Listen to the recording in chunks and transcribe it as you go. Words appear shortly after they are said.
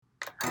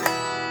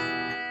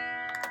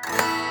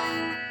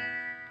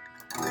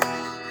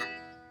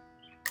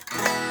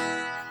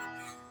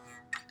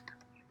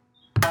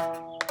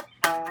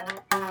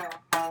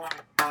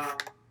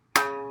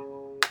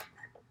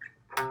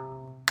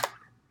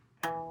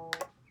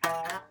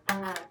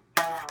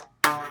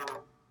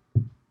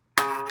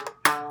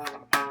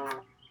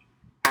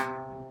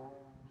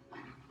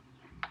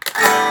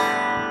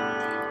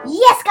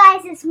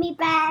it's me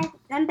back.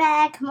 I'm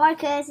back.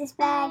 Marcus is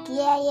back.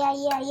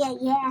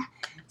 Yeah.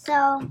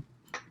 So,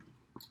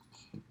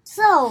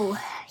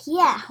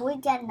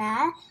 we're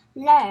gonna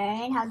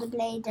learn how to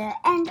play the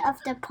end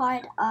of the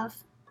part of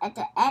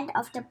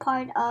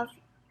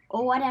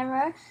or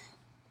whatever.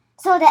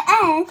 So the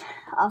end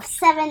of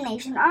Seven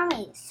Nation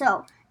Army.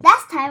 So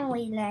last time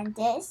we learned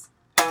this.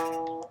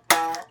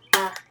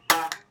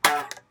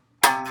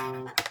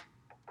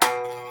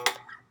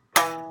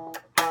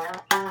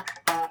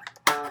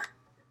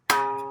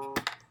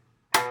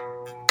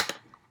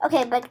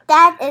 Okay, but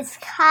that is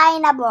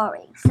kind of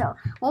boring. So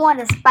we want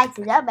to spice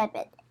it up a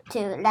bit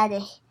to let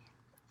it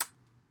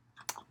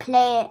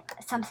play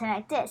something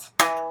like this.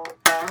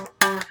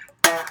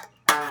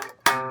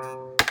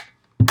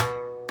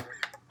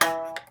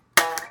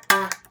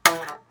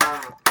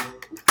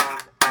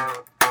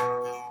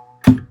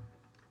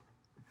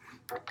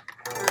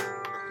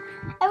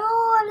 And we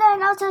will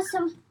learn also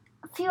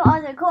a few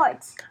other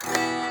chords.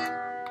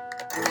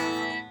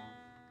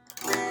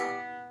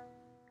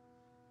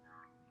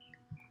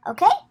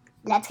 Okay,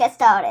 let's get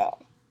started.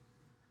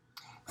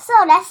 So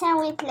last time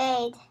we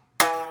played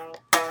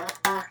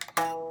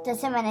the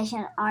Seven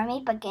Nation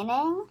Army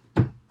beginning.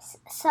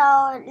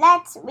 So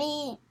let's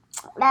replay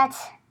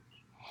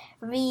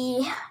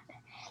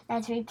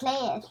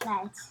it.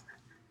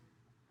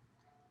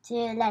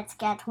 Let's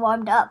get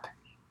warmed up.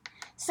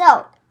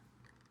 So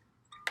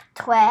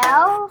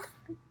 12.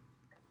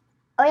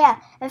 Oh yeah,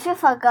 if you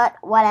forgot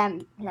what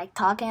I'm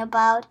talking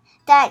about,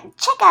 then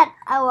check out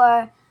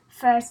our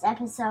first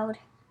episode.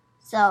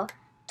 So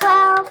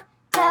 12,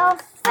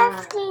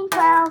 15,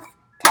 12,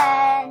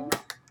 10,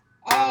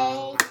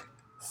 8,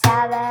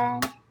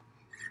 7,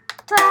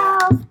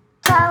 12,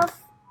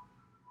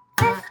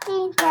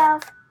 15,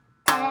 12,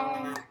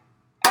 10,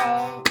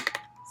 8,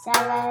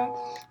 7.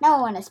 Now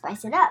we want to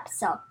spice it up.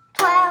 So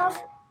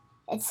 12,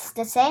 it's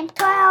the same.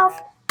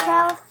 12,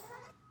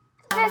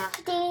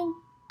 15,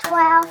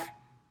 12,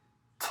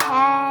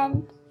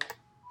 10,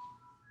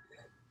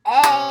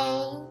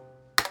 8,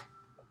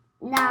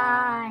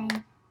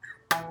 9.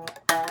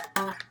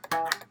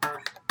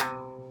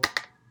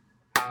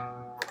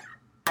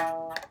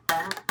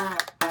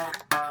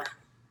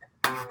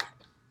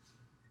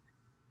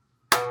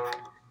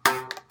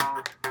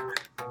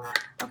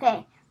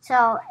 Okay,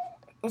 so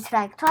it's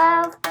 12,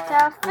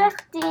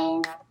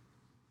 15,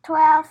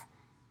 12,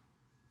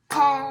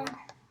 10,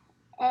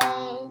 8,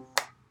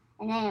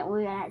 and then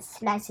we're going to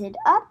slice it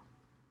up.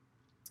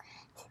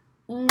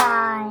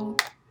 9,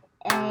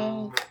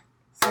 8,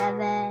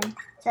 7.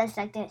 So it's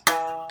like this.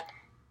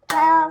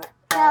 12,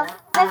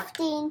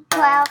 15,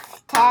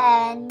 12,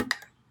 10,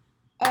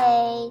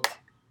 8,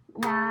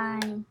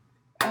 9,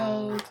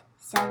 8,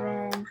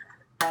 7.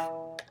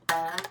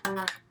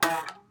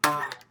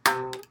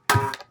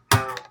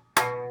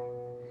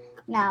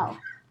 Now,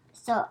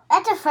 so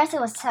at the first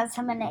it was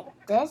something like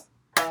this.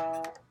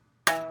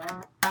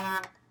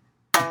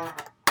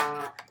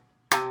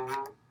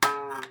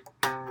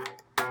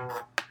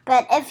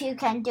 But if you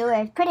can do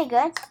it pretty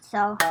good,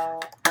 so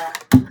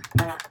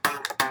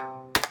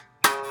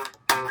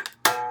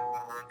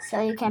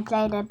you can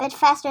play it a bit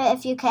faster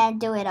if you can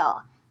do it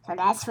all. So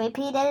let's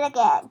repeat it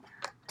again.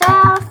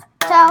 12,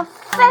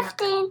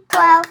 15,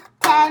 12,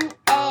 10,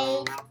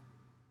 8,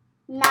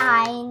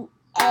 9,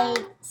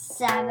 8,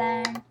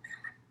 7.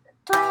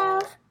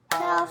 12,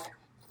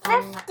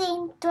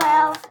 15,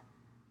 12,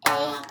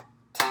 8,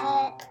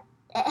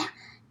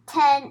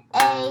 10,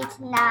 8,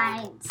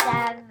 9,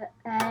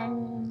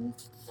 7.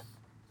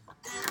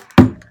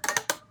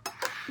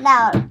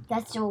 Now,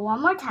 let's do it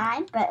one more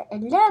time, but a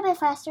little bit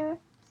faster.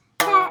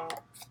 12,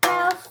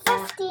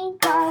 15,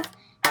 12,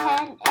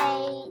 10,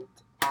 8,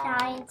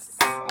 9,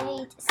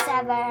 8,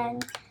 7.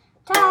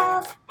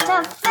 12,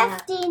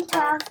 15,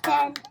 12,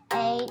 10,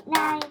 8,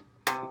 9,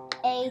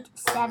 8,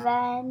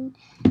 7.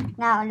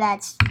 Now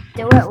let's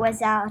do it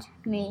without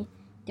me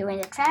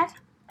doing the track.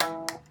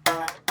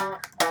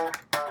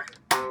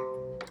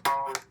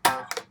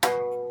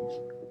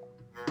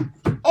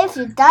 If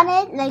you've done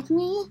it like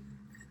me,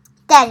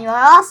 then you're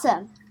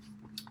awesome.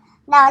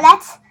 Now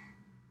let's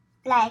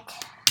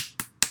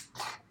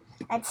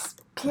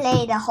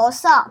play the whole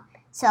song.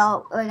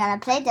 So we're gonna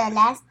play the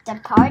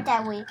part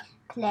that we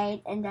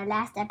played in the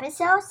last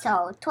episode.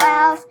 So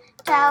 12,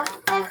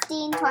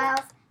 15,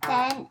 12,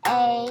 10,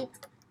 8,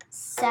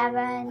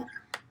 7,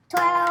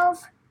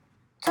 12,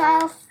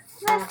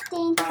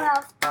 15,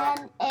 12,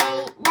 10,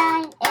 8,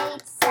 9,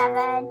 8,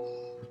 7.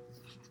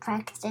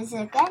 Practice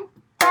it again.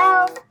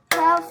 12,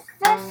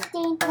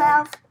 15,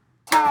 12,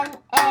 10,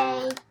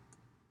 8,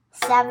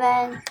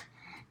 7.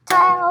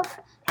 12,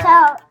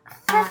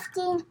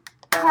 15,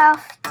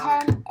 12,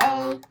 10,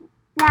 8,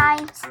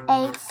 9,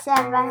 8,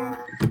 7.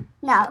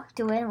 Now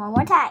do it one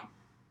more time,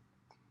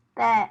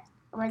 but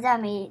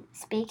without me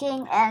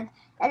speaking and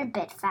a little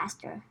bit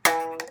faster.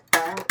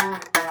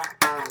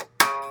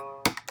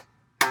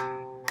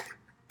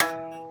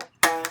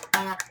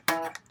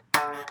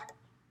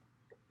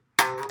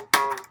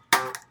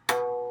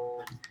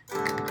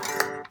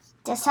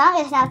 The song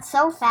is not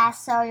so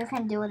fast, so you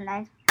can do it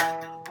like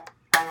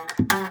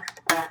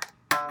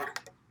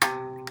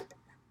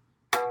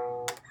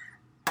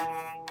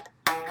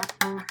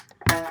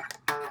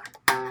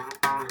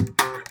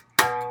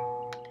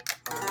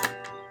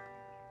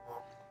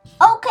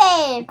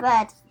Okay,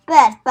 but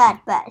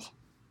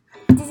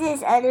this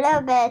is a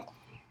little bit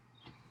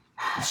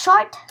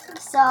short,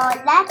 so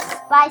let's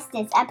spice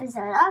this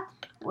episode up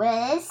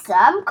with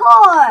some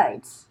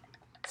chords.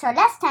 So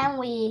last time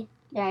we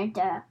learned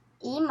the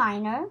E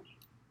minor.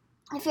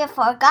 If you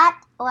forgot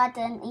what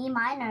an E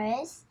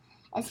minor is,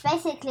 it's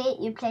basically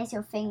you place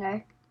your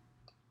finger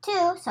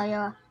 2, so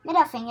your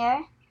middle finger,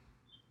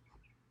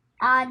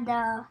 on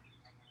the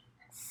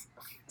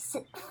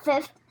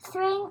 5th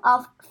string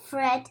of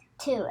fret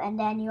 2, and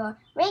then your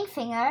ring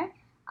finger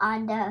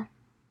on the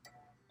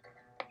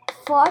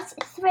 4th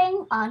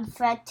string on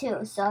fret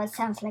 2. So it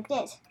sounds like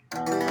this.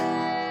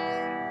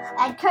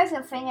 And curve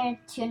your finger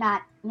to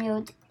not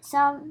mute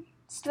some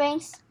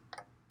strings.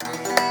 And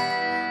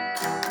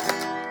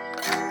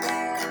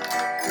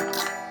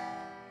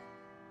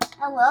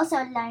we also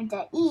learned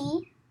the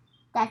E.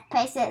 That's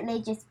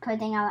basically just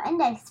putting our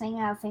index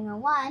finger or finger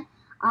 1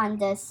 on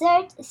the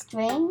 3rd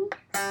string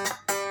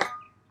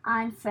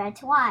on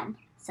fret 1.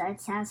 So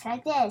it sounds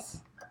like this.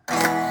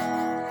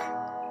 And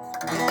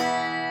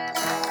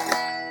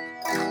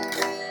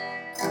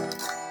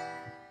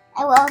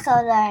we also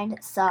learned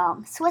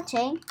some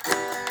switching.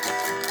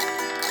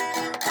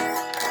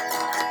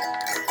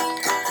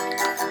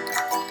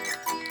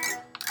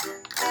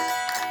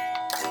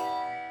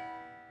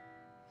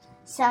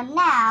 So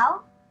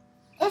now,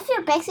 if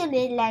you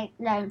basically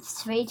learn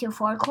 3 to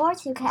 4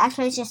 chords, you can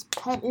actually just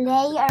play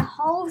your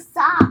whole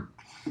song.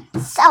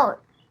 So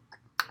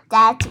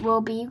that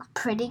will be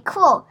pretty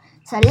cool.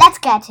 So let's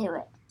get to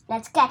it.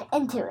 Let's get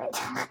into it.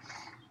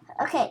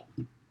 Okay,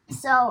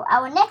 so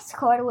our next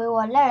chord we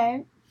will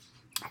learn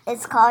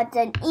is called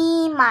an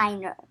E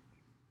minor.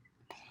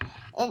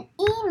 An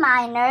E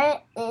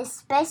minor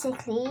is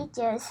basically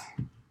just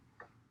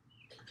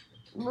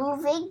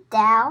moving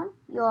down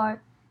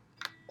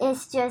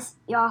it's just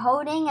you're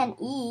holding an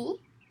E,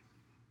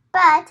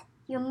 but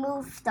you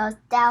move those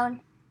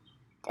down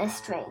the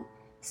string.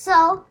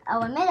 So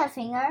our middle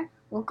finger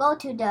will go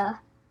to the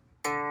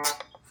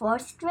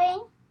 4th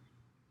string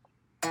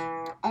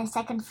and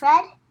 2nd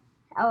fret.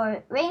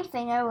 Our ring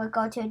finger will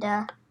go to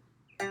the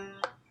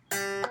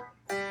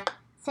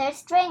 3rd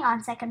string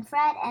on 2nd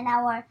fret, and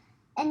our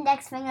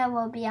index finger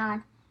will be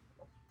on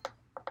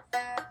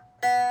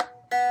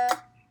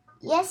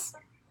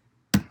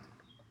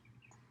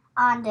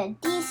on the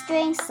D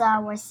string, so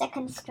our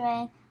 2nd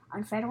string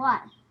on fret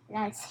 1.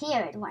 Let's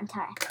hear it one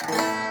time.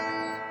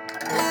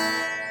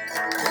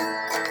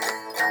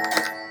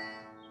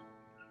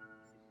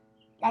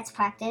 Let's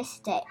practice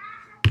it.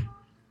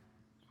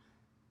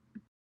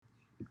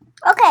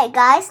 Okay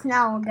guys,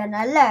 now we're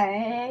gonna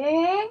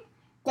learn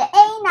the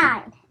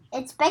A9.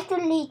 It's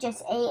basically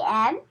just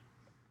AM,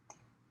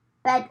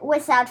 but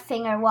without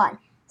finger 1.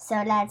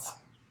 So let's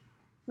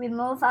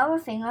remove our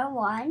finger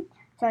 1.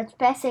 So it's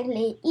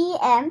basically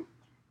EM,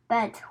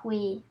 but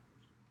we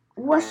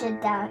whoosh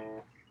it down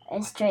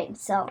a string.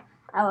 So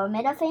our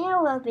middle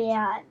finger will be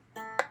on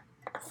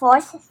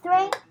 4th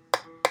string.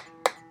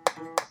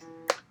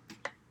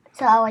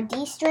 So our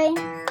D string,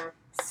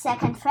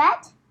 2nd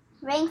fret,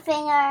 ring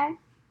finger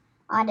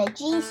on the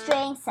G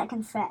string,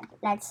 2nd fret.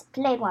 Let's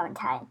play one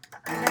time.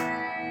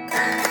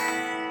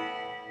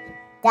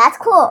 That's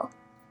cool.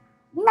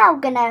 Now we're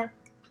gonna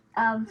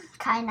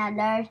kind of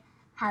learn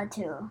how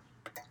to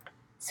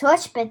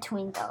switch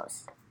between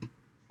those.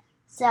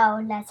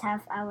 So let's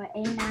have our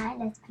A9.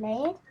 Let's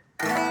play it.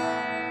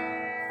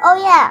 Oh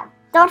yeah,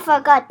 don't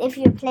forget, if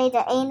you play the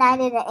A9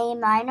 and the A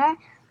minor,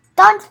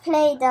 don't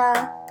play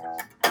the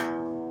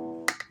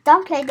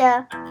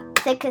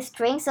 6th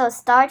string. So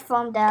start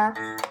from the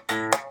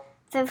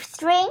 5th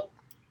string,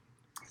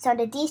 so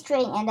the D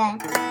string, and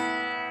then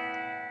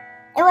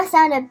it will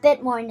sound a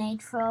bit more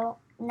natural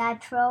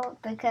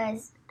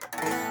because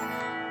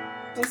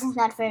this is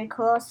not very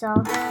cool. So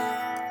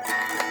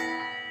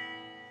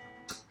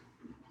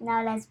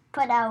now let's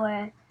put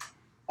our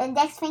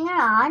index finger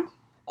on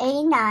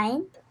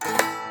A9,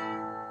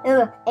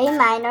 A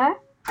minor,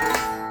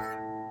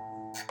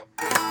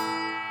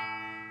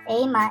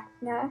 A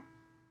minor,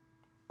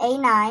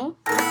 A9,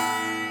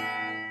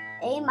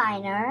 A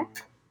minor.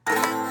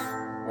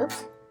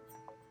 Oops.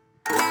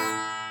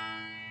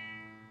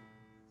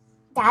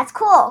 That's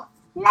cool.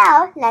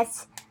 Now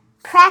let's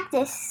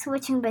practice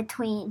switching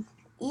between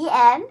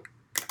EM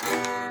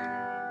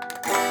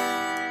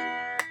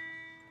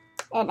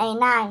and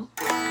A9.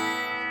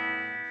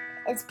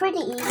 It's pretty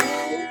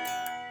easy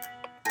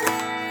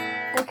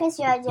because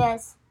you're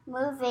just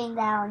moving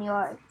down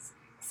your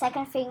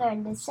 2nd finger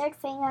and the 3rd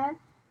finger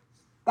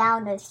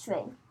down the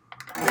string.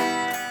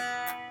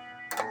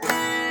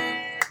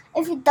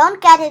 If you don't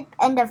get it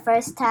in the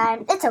first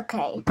time, it's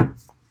okay,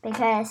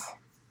 because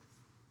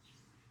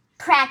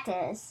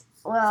practice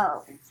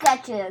will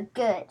get you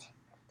good.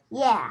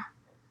 Yeah.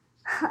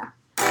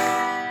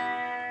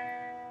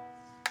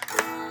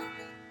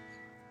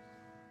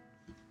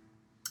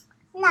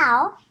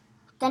 Now,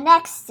 the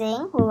next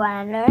thing we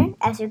want to learn,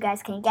 as you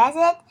guys can guess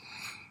it,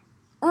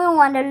 we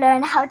want to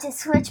learn how to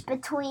switch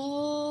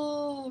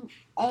between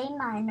A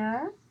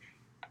minor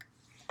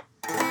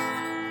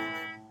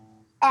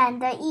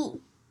and the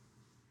E.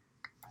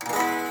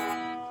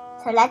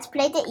 So let's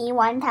play the E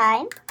one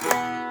time.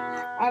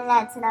 And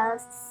let's now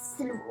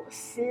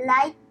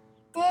slide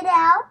it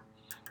out.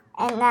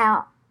 And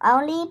now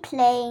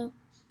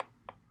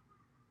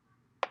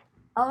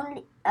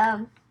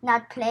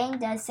not playing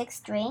the 6th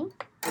string.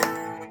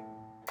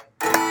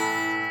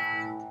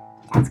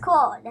 That's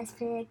cool. Let's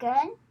play it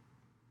again.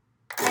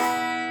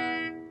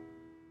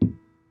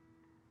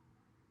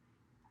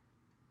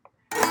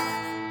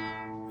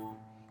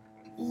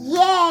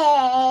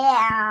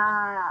 Yeah!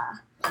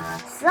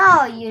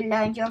 So you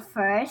learned your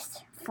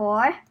first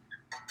 4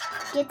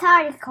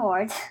 guitar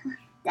chords.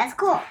 That's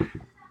cool.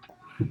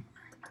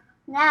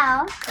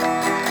 Now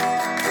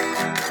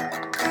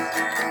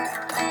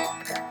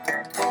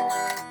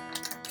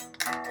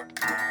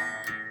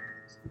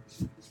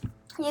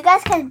you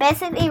guys can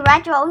basically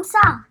write your own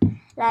song,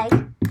 like E,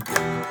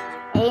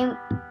 M,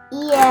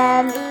 E,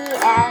 M, E.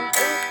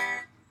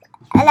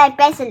 Like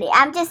basically,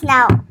 I'm just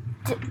now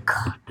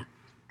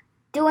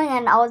doing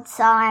an old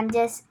song.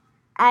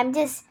 I'm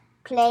just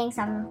playing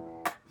some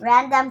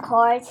random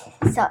chords.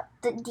 So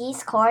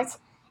these chords,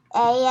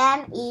 A,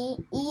 M, E,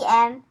 E,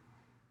 M,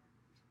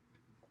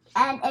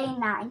 and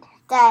A9.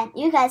 Then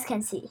you guys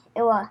can see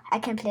it will. I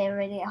can play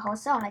really a whole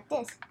song like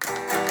this.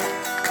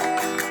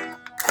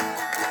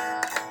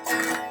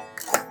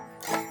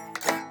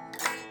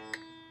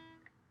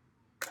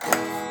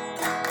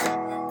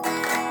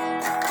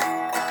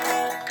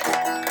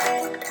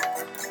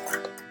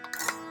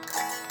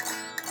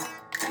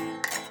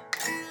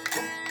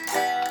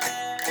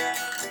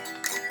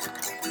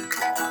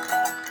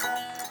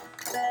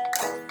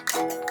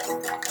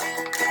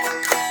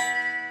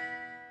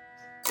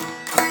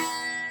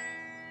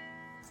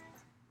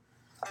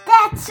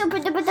 That's super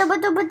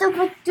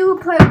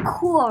duper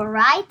cool,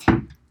 right?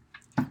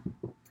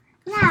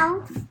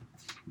 Now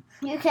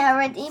you can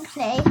already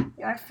play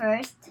your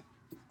first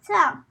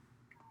song.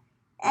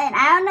 And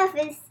I don't know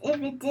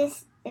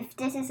if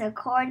this is a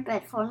chord,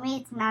 but for me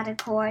it's not a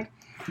chord.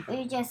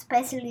 You just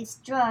basically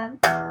strum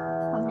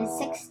from the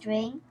 6th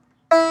string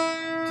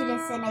to the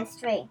 7th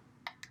string.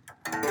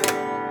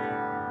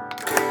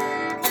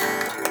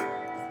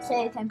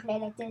 So you can play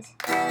like this.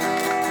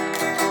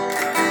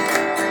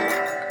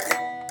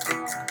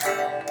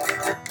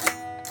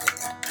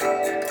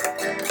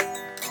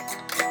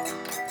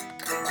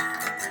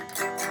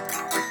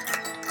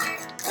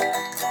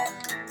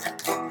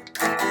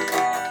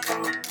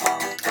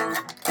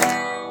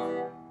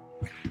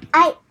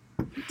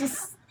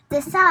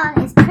 The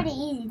song is pretty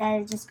easy that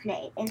I just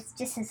played. It's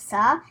just a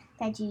song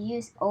that you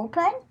use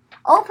open.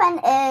 Open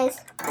is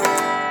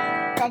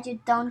that you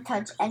don't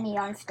touch any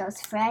of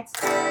those frets.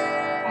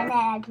 And then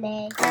I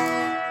play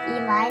E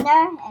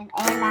minor and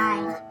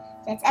A9.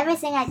 That's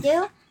everything I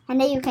do.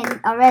 And then you can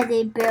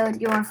already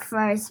build your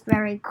first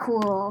very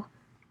cool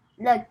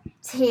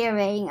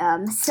hearing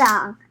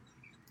song.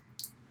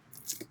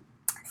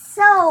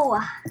 So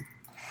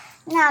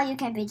now you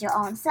can build your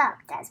own song.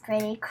 That's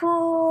pretty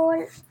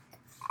cool.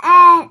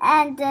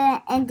 And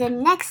in the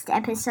next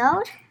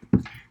episode,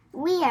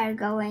 we are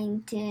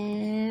going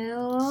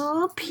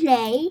to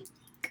play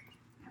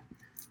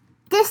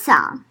this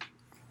song.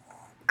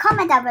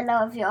 Comment down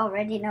below if you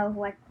already know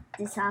what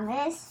this song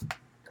is.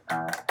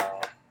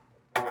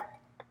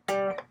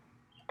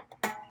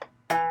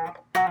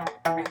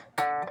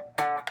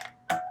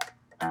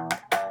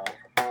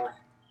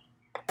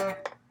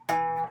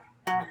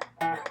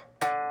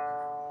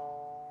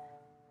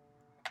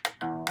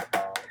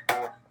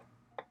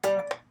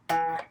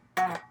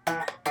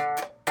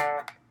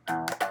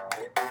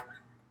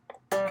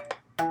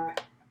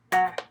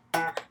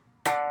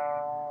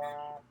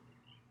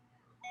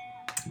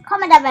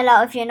 Comment down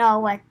below if you know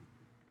what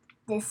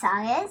this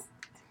song is.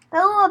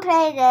 But we will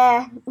play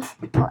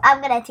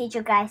I'm gonna teach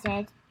you guys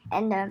it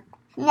in the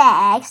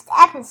next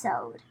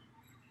episode.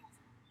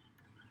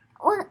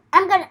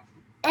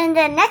 In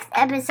the next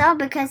episode,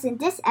 because in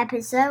this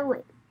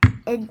episode,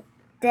 in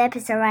the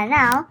episode right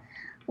now,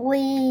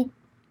 we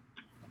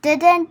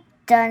didn't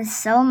done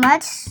so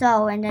much.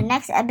 So in the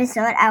next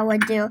episode, I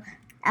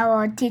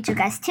will teach you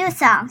guys 2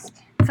 songs.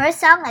 First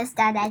song is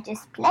that I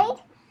just played.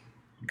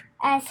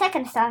 And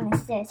second song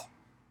is this.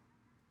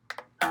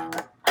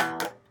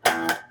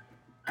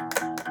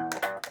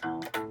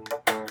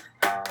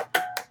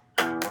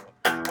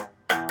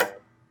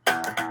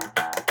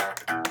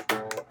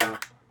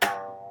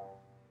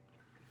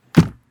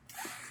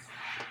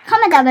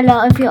 Comment down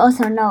below if you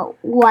also know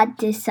what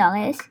this song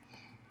is.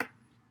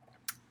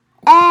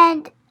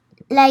 And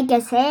like I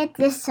said,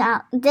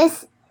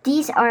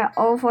 these are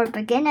all for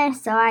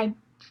beginners, so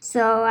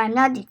I'm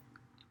not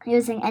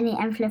using any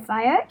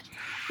amplifier.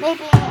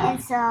 Maybe in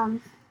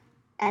some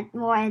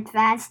more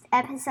advanced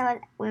episode,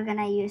 we're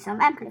gonna use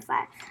some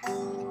amplifier.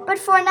 But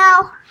for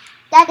now,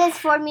 that is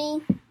for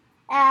me.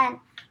 And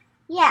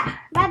yeah,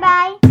 bye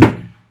bye.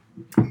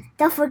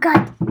 Don't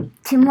forget,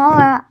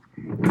 tomorrow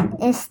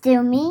is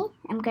still me.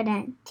 I'm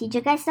gonna teach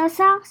you guys those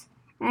songs.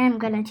 And I'm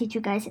gonna teach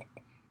you guys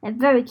a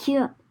very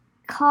cute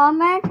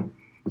common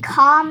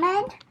chord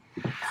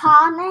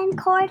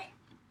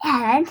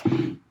And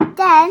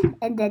then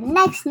in the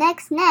next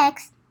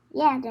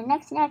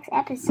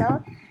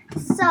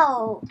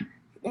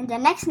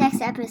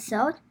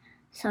episode,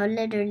 so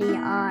literally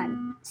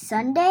on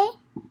Sunday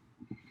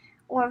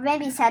or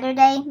maybe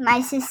Saturday,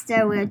 my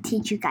sister will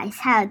teach you guys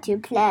how to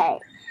play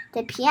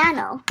the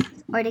piano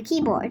or the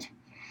keyboard.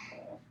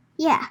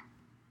 Yeah.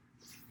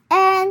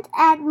 And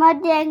at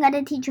Monday, I'm going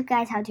to teach you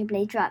guys how to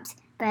play drums.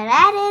 But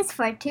that is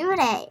for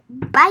today.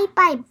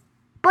 Bye-bye,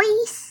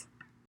 boys.